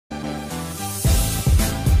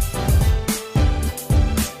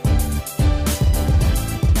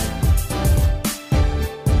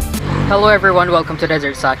Hello everyone, welcome to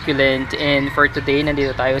Desert Succulent, and for today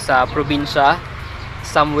nandito tayo sa probinsya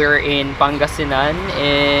somewhere in Pangasinan.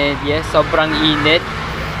 And yes, sobrang init.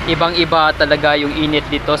 Ibang-iba talaga yung init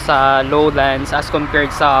dito sa lowlands as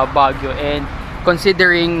compared sa Baguio. And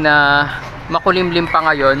considering na makulimlim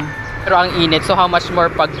pa ngayon, pero ang init, so how much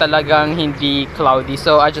more pag talagang hindi cloudy.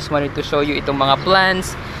 So I just wanted to show you itong mga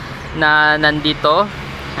plants na nandito.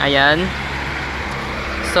 Ayan.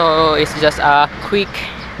 So it's just a quick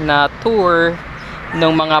na tour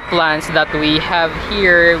ng mga plants that we have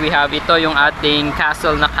here. We have ito yung ating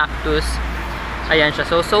castle na cactus. Ayan siya.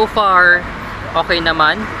 So far okay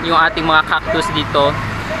naman yung ating mga cactus dito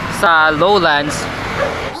sa lowlands.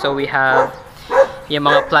 So we have yung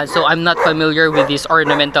mga plants. So I'm not familiar with these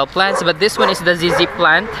ornamental plants, but this one is the ZZ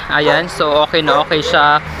plant. Ayan. So okay na okay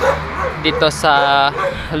siya dito sa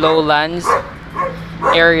lowlands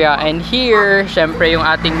area. And here, syempre yung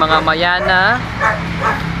ating mga mayana.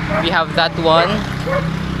 We have that one.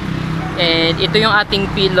 And ito yung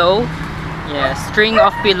ating pillow. Yes, string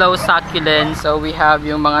of pillow succulent. So we have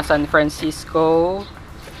yung mga San Francisco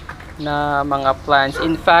na mga plants.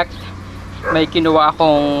 In fact, may kinuha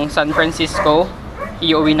akong San Francisco.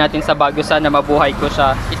 Iuwi natin sa Baguio, sana mabuhay ko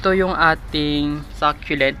siya. Ito yung ating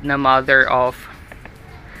succulent na mother of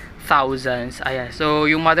thousands. Ayan. So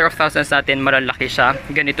yung mother of thousands natin, malalaki siya.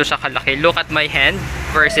 Ganito siya kalaki. Look at my hand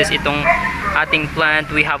versus itong ating plant.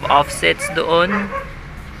 We have offsets doon.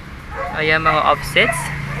 Ayan, mga offsets.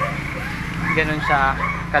 Ganun siya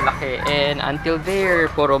kalaki. And until there,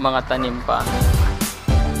 puro mga tanim pa.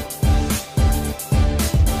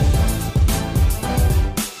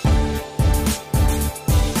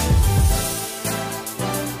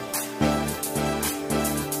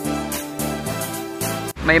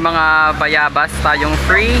 May mga bayabas tayong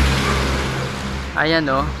free. Ayan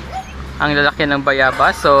o. Ang lalaki ng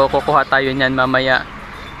bayabas. So kukuha tayo niyan mamaya.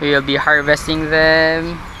 We will be harvesting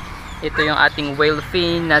them. Ito yung ating whale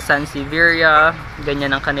fin na Sansevieria.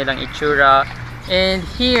 Ganyan ang kanilang itsura. And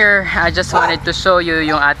here, I just wanted to show you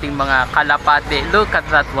yung ating mga kalapate. Look at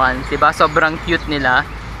that one. Diba? Sobrang cute nila.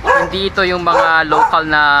 Hindi ito yung mga local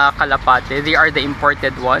na kalapate. They are the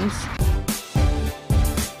imported ones.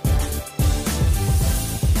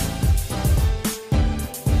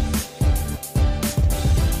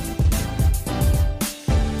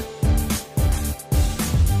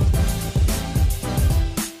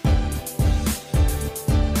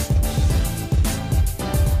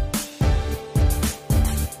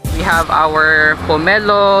 We have our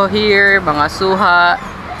pomelo here, mga suha.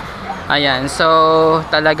 Ayan, so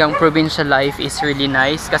talagang provincial life is really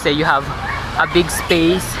nice kasi you have a big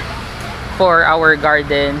space for our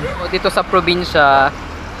garden. Dito sa probinsya,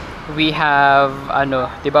 we have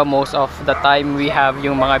diba, most of the time we have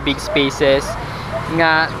yung mga big spaces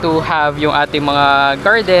nga to have yung ating mga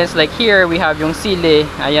gardens. Like here, we have yung sili.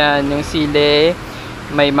 Ayan, yung sili.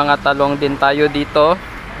 May mga talong din tayo dito.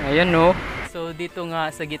 Ayan no. So dito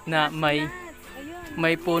nga sa gitna may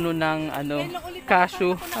puno ng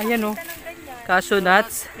cashew. Ayan oh. Cashew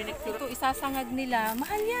nuts. Ito isasangag nila.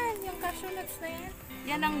 Mahal yan, yung cashew nuts na yan.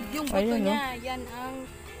 Yan ang yung buto niya, yan ang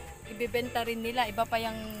ibebenta rin nila. Iba pa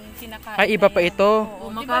yung kinakain. Ay, iba pa ito.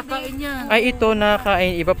 Oo, makakain yan. Ay, ito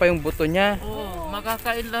nakakain, iba pa yung buto niya. Oo,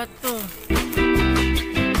 makakain lahat to.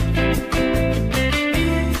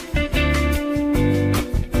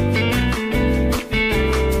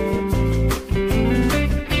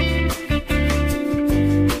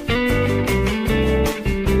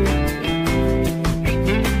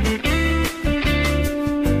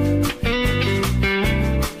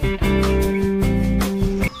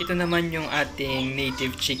 Ito naman yung ating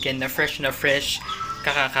native chicken na fresh,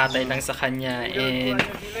 kakakatay lang sa kanya. And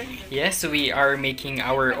yes, we are making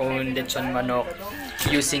our own lechon manok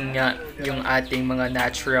using yung ating mga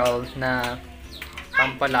natural na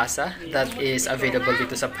pampalasa that is available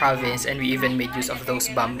dito sa province, and we even made use of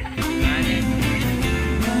those bamboo.